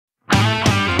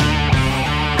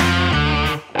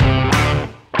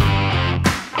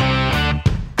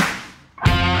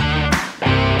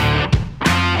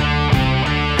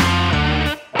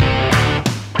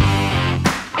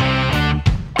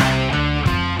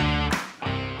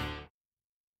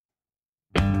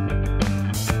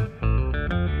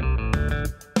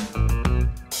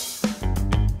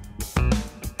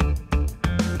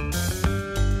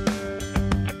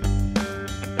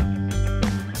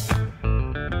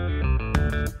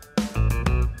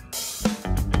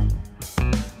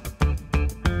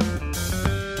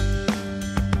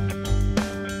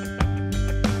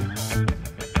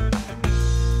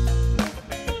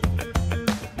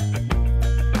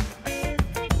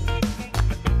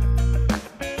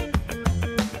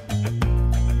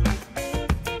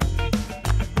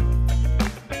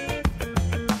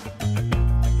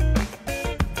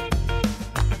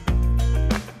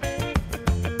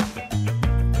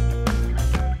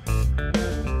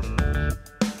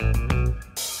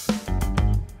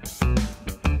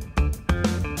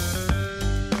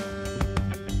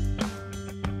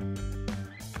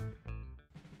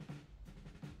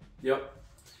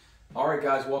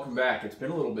welcome back. It's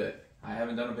been a little bit. I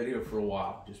haven't done a video for a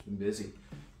while, just been busy.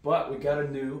 But we got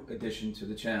a new addition to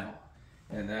the channel,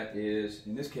 and that is,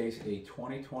 in this case, a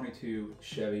 2022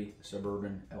 Chevy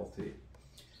Suburban LT.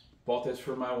 Bought this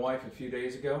for my wife a few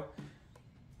days ago.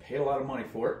 Paid a lot of money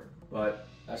for it, but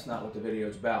that's not what the video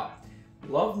is about.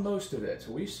 Loved most of it,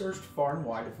 so we searched far and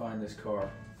wide to find this car.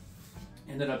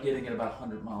 Ended up getting it about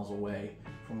 100 miles away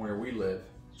from where we live,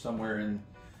 somewhere in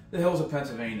the hills of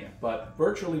Pennsylvania, but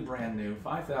virtually brand new,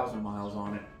 5,000 miles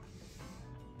on it.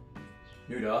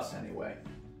 New to us anyway.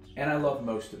 And I love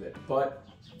most of it, but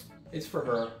it's for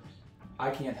her. I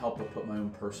can't help but put my own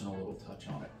personal little touch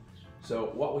on it.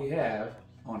 So what we have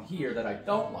on here that I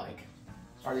don't like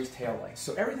are these tail lights.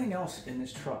 So everything else in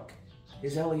this truck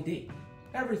is LED,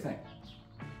 everything.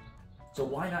 So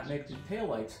why not make the tail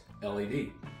lights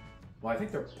LED? Well, I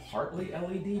think they're partly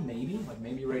LED,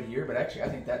 maybe right here, but actually I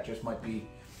think that just might be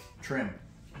trim.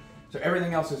 So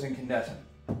everything else is incandescent.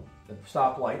 The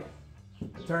stop light,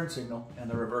 the turn signal, and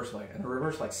the reverse light. And the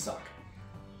reverse lights suck.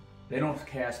 They don't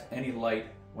cast any light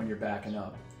when you're backing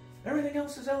up. Everything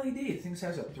else is LED. The thing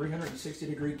has a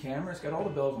 360-degree camera. It's got all the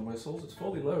bells and whistles. It's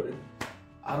fully loaded.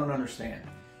 I don't understand.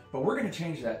 But we're going to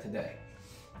change that today.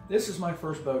 This is my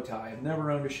first bow tie. I've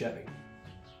never owned a Chevy.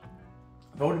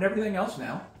 I've owned everything else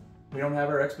now. We don't have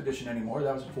our Expedition anymore.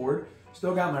 That was a Ford.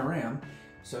 Still got my Ram.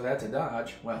 So that's a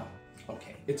Dodge. Well,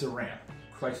 okay, it's a Ram.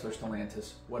 Chrysler,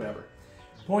 Stellantis, whatever.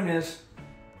 Point is,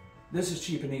 this is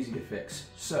cheap and easy to fix.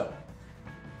 So,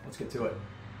 let's get to it.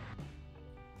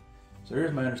 So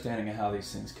here's my understanding of how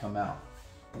these things come out.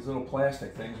 These little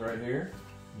plastic things right here,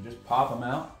 you just pop them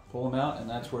out, pull them out, and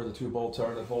that's where the two bolts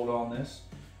are that hold on this.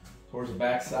 Towards the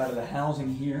back side of the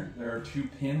housing here, there are two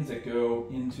pins that go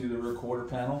into the rear quarter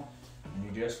panel, and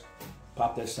you just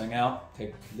pop this thing out,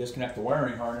 disconnect the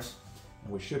wiring harness,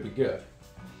 and we should be good.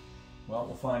 Well,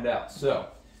 we'll find out. So,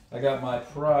 I got my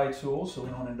pry tool so we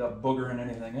don't end up boogering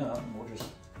anything up, and we'll just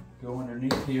go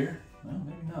underneath here. Well,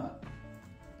 maybe not.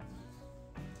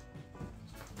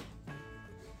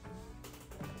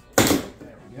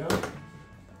 There we go.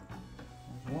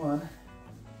 There's one.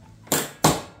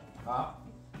 Pop.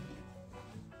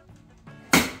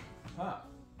 Pop.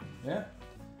 Yeah.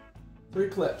 3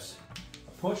 clips.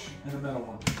 A push and a metal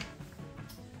one.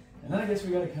 And then I guess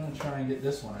we got to kind of try and get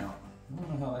this one out. I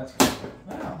don't know how that's going to go.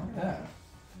 Wow, look at that.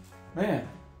 Man.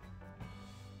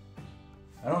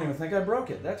 I don't even think I broke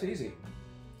it. That's easy.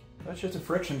 That's just a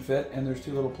friction fit, and there's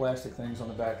 2 little plastic things on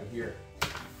the back of here.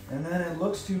 And then it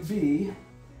looks to be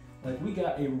like we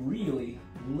got a really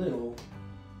little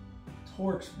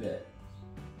Torx bit.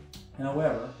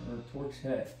 However, or Torx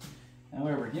head.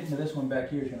 However, getting to this one back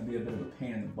here is going to be a bit of a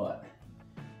pain in the butt,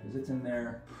 because it's in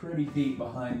there pretty deep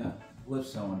behind the lift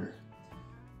cylinder.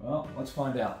 Well, let's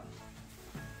find out.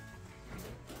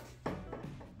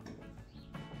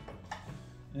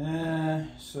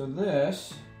 So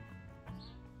this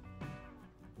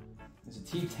is a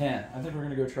T10. I think we're going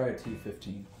to go try a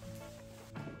T15.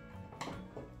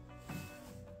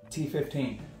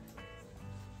 T15.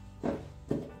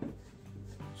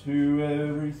 To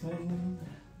everything,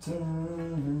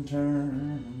 turn,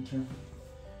 turn, turn.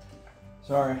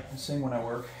 Sorry, I sing when I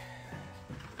work.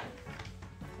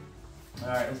 All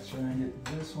right, let's try and get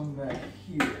this one back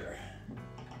here.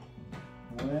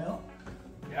 Well,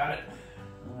 got it.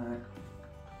 All right.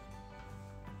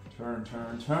 Turn,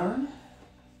 turn, turn.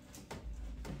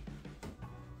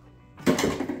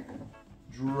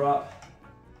 Drop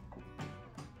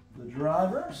the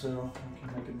driver so I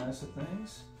can make a mess of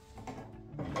things.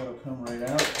 That'll come right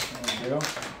out. There we go.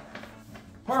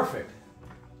 Perfect.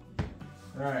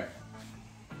 All right.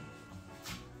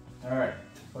 All right.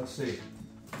 Let's see.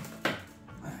 Tell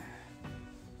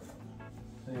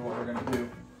you what we're gonna do.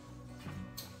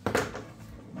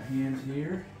 My hands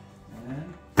here,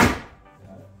 and got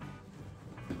it.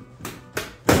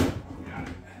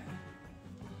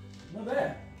 Not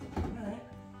bad. All right.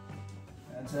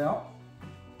 That's out.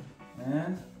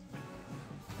 And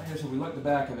I guess if we look at the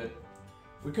back of it,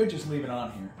 we could just leave it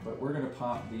on here, but we're gonna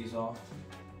pop these off.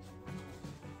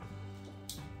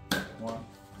 1,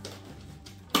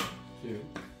 2. I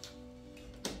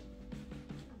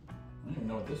don't even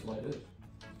know what this light is.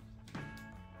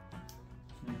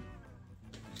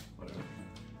 Whatever.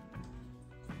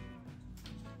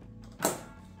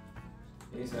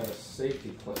 These have a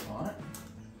safety clip on it.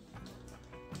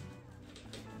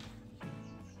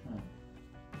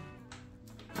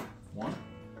 One.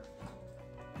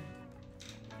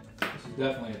 This is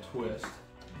definitely a twist.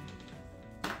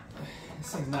 This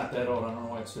thing's not that old. I don't know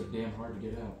why it's so damn hard to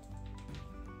get out.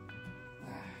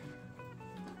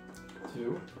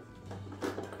 2.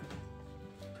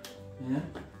 Yeah.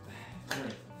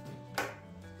 3.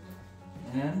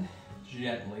 And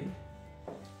gently,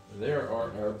 there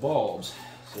are our bulbs.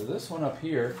 So this one up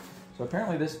here, so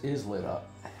apparently this is lit up.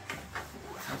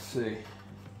 Let's see,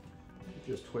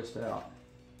 just twist out.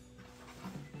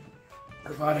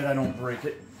 Provided I don't break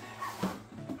it.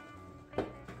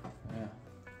 Yeah.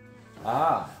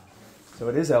 Ah, so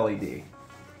it is LED.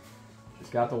 It's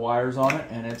got the wires on it,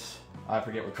 and it's, I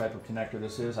forget what type of connector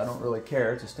this is. I don't really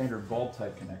care. It's a standard bulb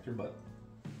type connector, but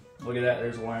look at that.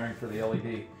 There's the wiring for the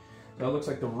LED. So it looks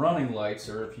like the running lights,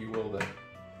 or if you will, the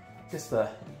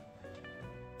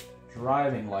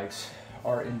driving lights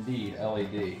are indeed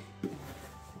LED,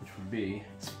 which would be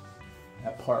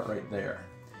that part right there.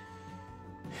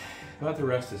 But the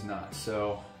rest is not.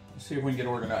 So let's see if we can get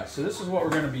organized. So this is what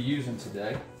we're going to be using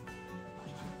today.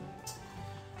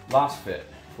 Last fit,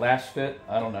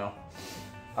 I don't know.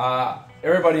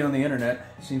 Everybody on the internet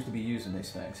seems to be using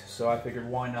these things, so I figured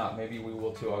why not? Maybe we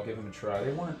will too. I'll give them a try.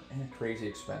 They weren't crazy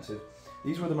expensive.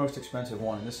 These were the most expensive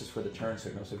one, and this is for the turn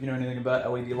signals. So if you know anything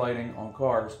about LED lighting on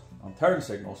cars, on turn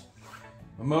signals,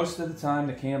 most of the time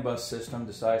the CAN bus system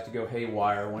decides to go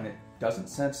haywire when it doesn't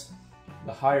sense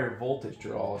the higher voltage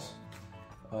draws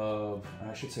of,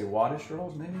 I should say wattage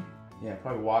draws maybe? Yeah,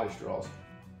 probably wattage draws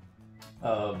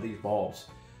of these bulbs,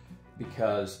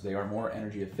 because they are more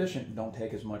energy efficient and don't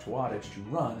take as much wattage to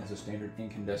run as a standard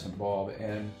incandescent bulb,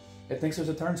 and it thinks there's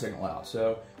a turn signal out.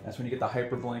 So that's when you get the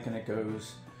hyperblink and it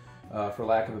goes, for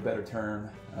lack of a better term,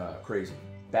 crazy.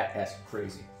 Bat-esque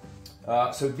crazy.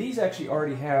 So these actually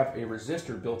already have a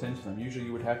resistor built into them. Usually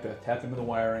you would have to tap into the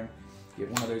wiring, get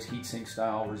one of those heatsink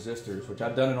style resistors, which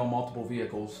I've done it on multiple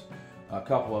vehicles. A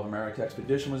couple of them. Eric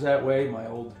Expedition was that way. My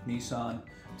old Nissan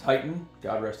Titan,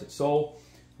 God rest its soul,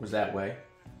 was that way.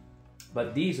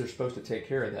 But these are supposed to take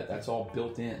care of that. That's all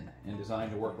built in and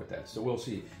designed to work with that. So we'll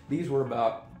see. These were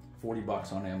about 40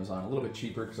 bucks on Amazon. A little bit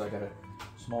cheaper because I got a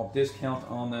small discount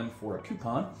on them for a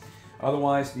coupon.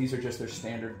 Otherwise, these are just their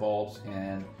standard bulbs,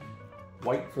 and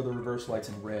white for the reverse lights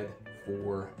and red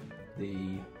for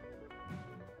the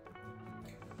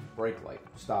brake light,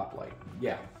 stop light.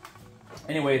 Yeah.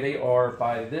 Anyway, they are,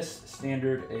 by this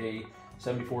standard, a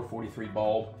 7443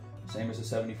 bulb, same as a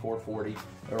 7440.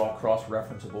 They're all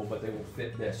cross-referenceable, but they will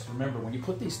fit this. Remember, when you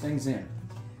put these things in,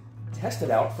 test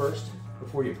it out first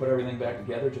before you put everything back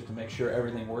together, just to make sure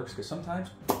everything works, because sometimes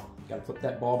you got to flip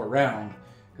that bulb around,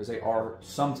 because they are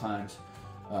sometimes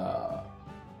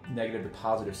negative to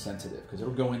positive sensitive, because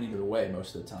it'll go in either way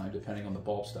most of the time, depending on the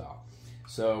bulb style.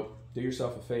 So do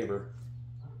yourself a favor,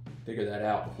 figure that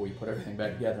out before you put everything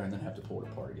back together and then have to pull it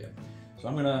apart again. So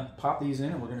I'm going to pop these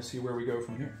in and we're going to see where we go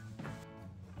from here.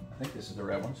 I think this is the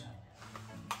red ones.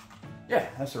 Yeah,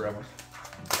 that's the red ones.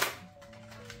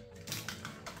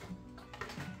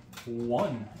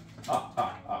 One.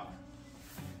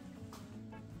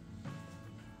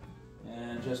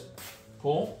 And just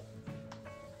pull.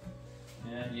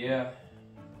 And yeah,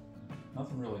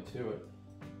 nothing really to it.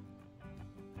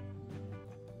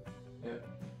 Yep.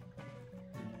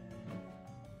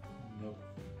 Nope.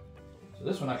 So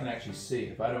this one I can actually see.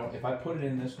 If I put it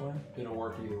in this one, it'll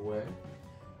work either way.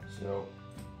 So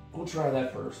we'll try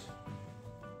that first.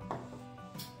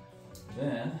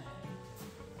 Then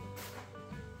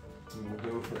we will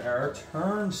go for our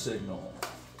turn signal.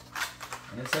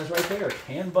 And it says right there,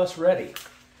 CAN bus ready.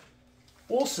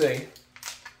 We'll see.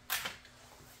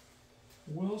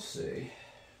 We'll see.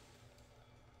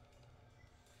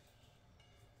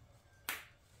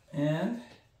 And,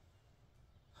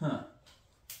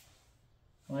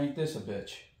 ain't this a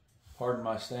bitch? Pardon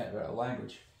my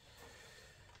language.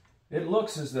 It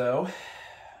looks as though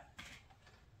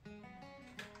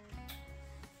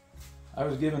I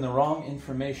was given the wrong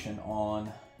information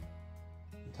on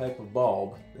the type of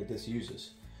bulb that this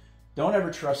uses. Don't ever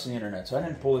trust the internet. So I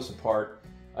didn't pull this apart.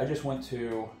 I just went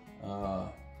to a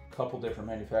couple different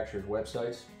manufacturers'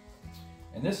 websites.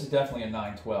 And this is definitely a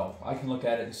 912. I can look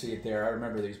at it and see it there. I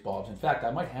remember these bulbs. In fact,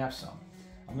 I might have some.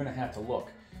 I'm going to have to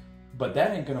look. But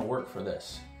that ain't going to work for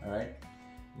this, all right?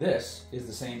 This is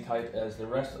the same type as the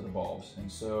rest of the bulbs.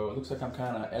 And so it looks like I'm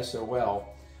kind of SOL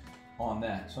on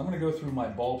that. So I'm going to go through my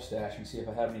bulb stash and see if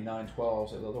I have any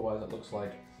 912s. Otherwise, it looks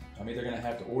like I'm either going to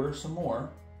have to order some more,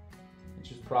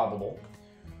 which is probable,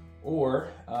 or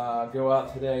go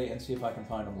out today and see if I can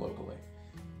find them locally.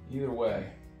 Either way,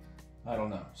 I don't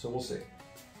know. So we'll see.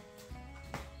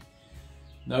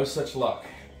 No such luck.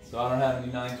 So I don't have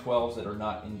any 912s that are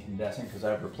not incandescent because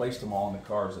I've replaced them all in the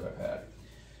cars that I've had.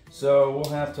 So we'll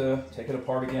have to take it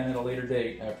apart again at a later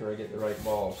date after I get the right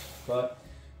bulbs. But,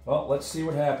 well, let's see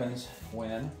what happens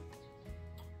when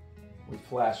we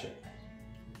flash it.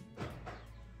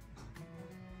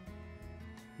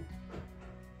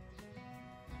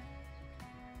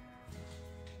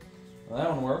 Well, that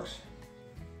one works.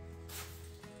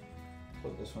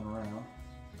 Put this one around.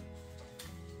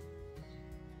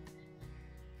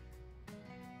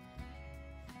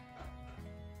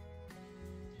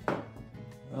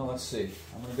 Well, let's see.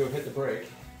 I'm going to go hit the brake.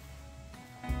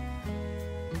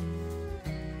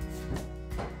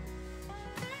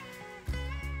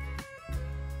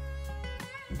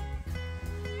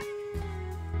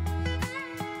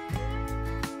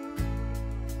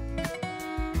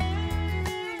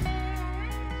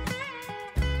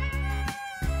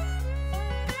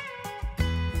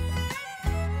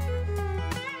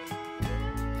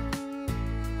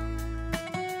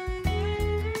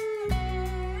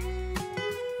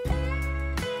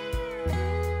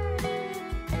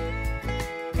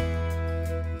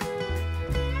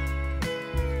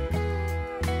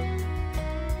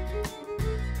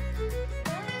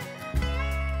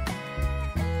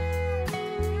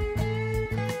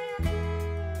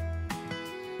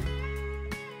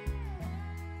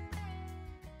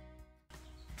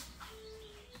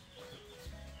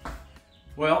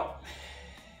 Well,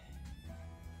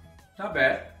 not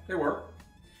bad. They work.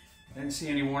 I didn't see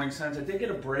any warning signs. I did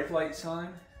get a brake light sign,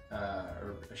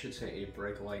 or I should say a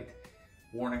brake light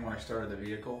warning when I started the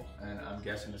vehicle, and I'm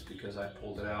guessing it's because I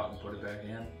pulled it out and put it back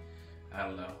in. I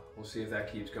don't know. We'll see if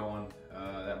that keeps going.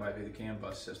 That might be the CAN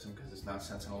bus system because it's not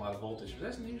sensing a lot of voltage. But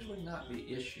that's usually not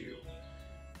the issue.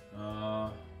 I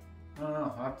don't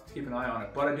know. I'll have to keep an eye on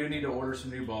it. But I do need to order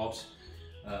some new bulbs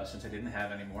since I didn't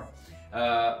have any more.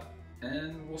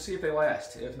 And we'll see if they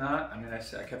last. If not, I mean, I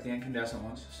kept the incandescent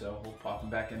ones, so we'll pop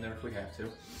them back in there if we have to.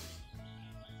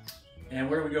 And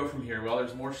where do we go from here? Well,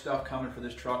 there's more stuff coming for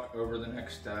this truck over the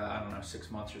next, I don't know, 6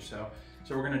 months or so.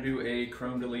 So we're gonna do a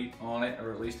chrome delete on it,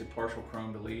 or at least a partial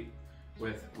chrome delete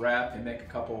with wrap, and make a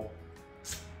couple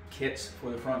kits for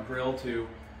the front grille to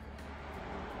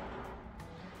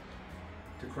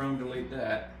chrome delete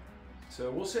that. So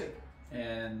we'll see.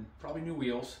 And probably new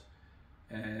wheels,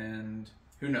 and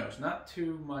who knows, not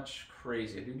too much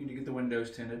crazy. I do need to get the windows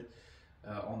tinted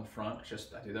on the front.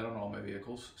 I do that on all my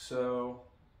vehicles. So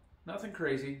nothing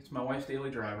crazy. It's my wife's daily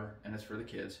driver and it's for the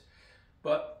kids.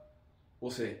 But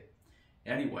we'll see.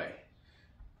 Anyway,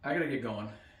 I gotta get going.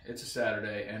 It's a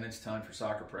Saturday and it's time for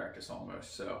soccer practice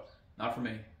almost. So not for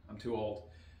me, I'm too old.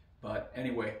 But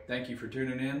anyway, thank you for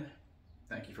tuning in.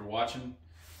 Thank you for watching.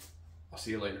 I'll see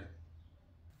you later.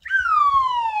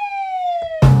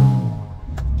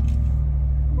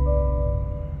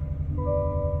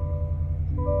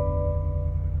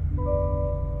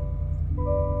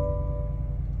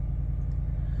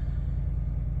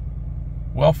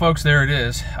 Well, folks, there it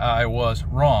is. I was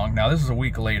wrong. Now, this is a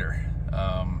week later.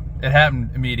 It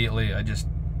happened immediately. I just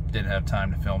didn't have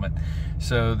time to film it.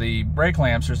 So the brake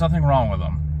lamps, there's nothing wrong with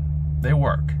them. They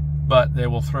work, but they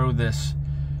will throw this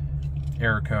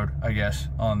error code, I guess,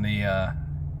 on the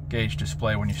gauge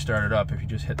display when you start it up. If you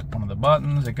just hit one of the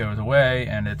buttons, it goes away,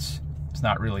 and it's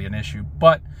not really an issue.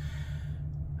 But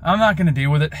I'm not going to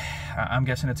deal with it. I'm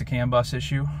guessing it's a CAN bus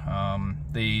issue.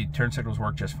 The turn signals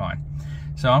work just fine.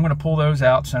 So I'm going to pull those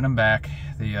out, send them back,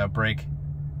 the brake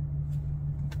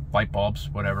light bulbs,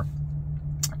 whatever,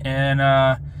 and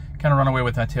kind of run away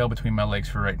with my tail between my legs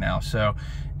for right now. So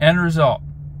end result,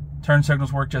 turn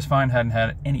signals work just fine. Hadn't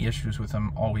had any issues with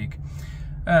them all week,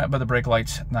 but the brake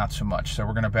lights, not so much. So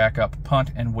we're going to back up,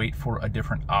 punt, and wait for a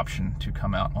different option to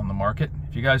come out on the market.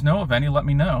 If you guys know of any, let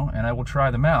me know, and I will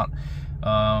try them out.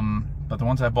 But the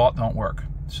ones I bought don't work.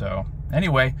 So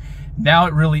anyway, now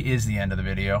it really is the end of the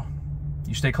video.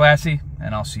 You stay classy,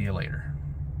 and I'll see you later.